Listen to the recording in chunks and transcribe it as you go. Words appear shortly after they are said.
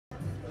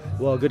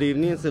Well, good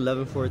evening. It's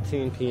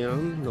 11:14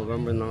 p.m.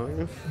 November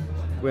 9th.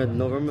 We're at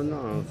November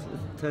 9th.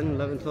 10,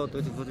 11, 12,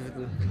 13, 14,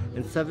 15.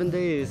 In 7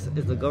 days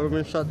is the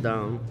government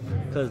shutdown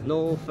because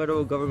no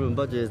federal government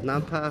budget is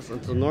not passed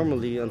until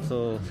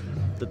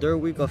the third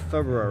week of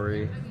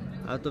February,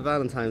 after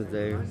Valentine's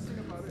Day,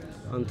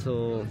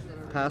 until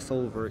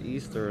Passover,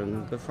 Easter,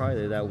 and Good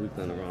Friday that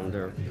weekend around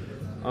there.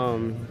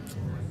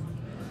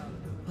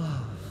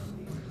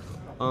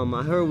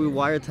 I heard we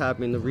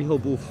wiretapping the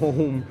Rehoboth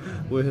home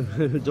where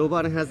Joe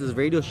Biden has this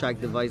Radio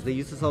Shack device they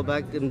used to sell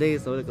back in the day,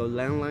 so like a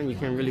landline you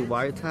can't really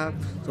wiretap.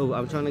 So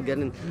I'm trying to get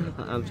in.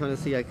 I'm trying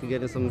to see I could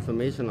get in some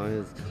information on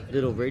his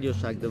little Radio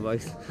Shack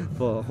device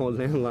for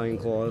landline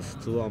calls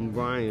to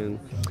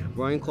Brian.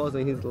 Brian calls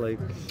and he's like,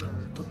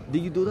 "Do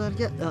you do that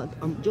yet?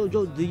 Joe,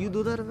 do you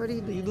do that already?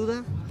 Do you do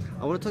that?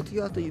 I want to talk to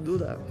you after you do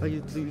that. After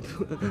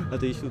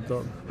you shoot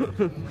up."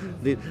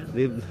 they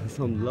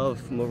some love,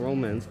 some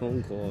romance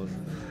phone calls,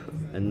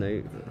 and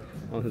they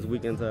on his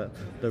weekends at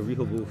the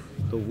Rehoboth,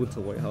 the Winter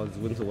Warehouse.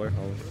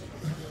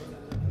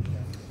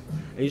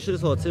 And you should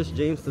have saw Tish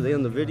James today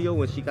on the video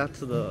when she got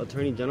to the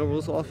Attorney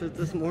General's office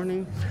this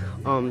morning,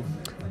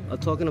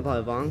 talking about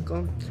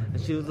Ivanka,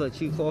 and she was like,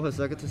 she called her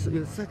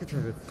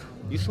secretary,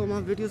 "You saw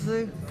my video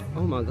today?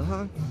 Oh my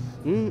God,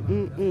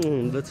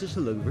 Latisha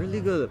looked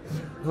really good.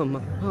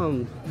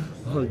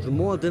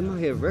 Jamal did my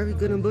hair very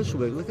good in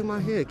Bushwick. Look at my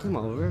hair, it came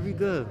out very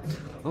good.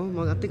 Oh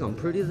my God, I think I'm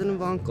prettier than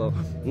Ivanka.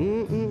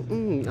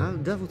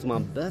 That was my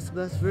best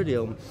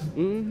video.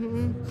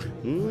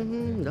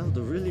 That was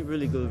a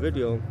really good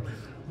video.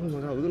 Oh my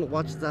God, we're gonna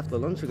watch this after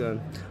lunch again.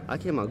 I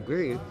came out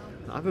great.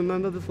 I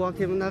remember before I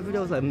came in that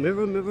video, I was like,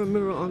 mirror, mirror,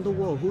 mirror on the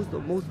wall, who's the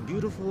most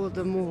beautiful of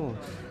them all?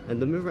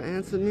 And the mirror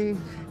answered me.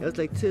 It was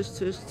like, Tish,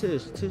 Tish,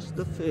 Tish, Tish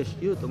the fish,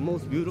 you're the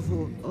most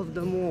beautiful of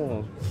them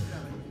all.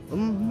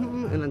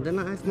 And then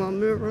I asked my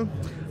mirror,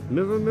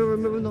 mirror, mirror,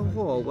 mirror in the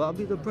hall, will I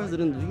be the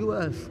president of the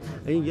U.S.?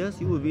 And yes,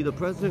 you will be the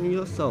president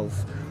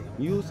yourself.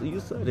 You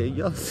said it,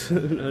 yes.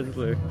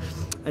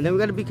 And then we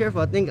gotta be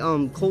careful. I think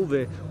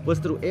COVID was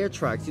through air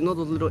tracks. You know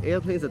those little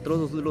airplanes that throw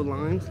those little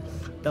lines?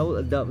 That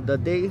was the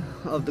day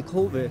of the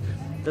COVID.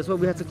 That's why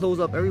we had to close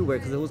up everywhere,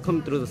 because it was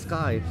coming through the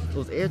sky.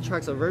 Those air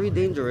tracks are very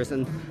dangerous,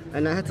 and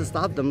I had to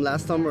stop them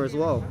last summer as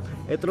well.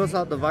 It throws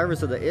out the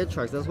virus of the air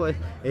tracks. That's why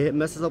it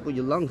messes up with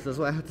your lungs. That's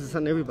why I had to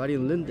send everybody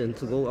in Linden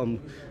to go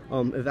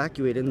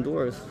evacuate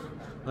indoors.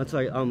 Until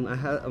I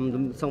had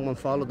someone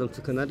follow them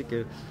to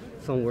Connecticut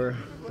somewhere,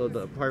 so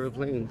the private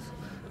planes.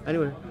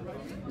 Anyway,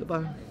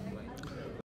 goodbye.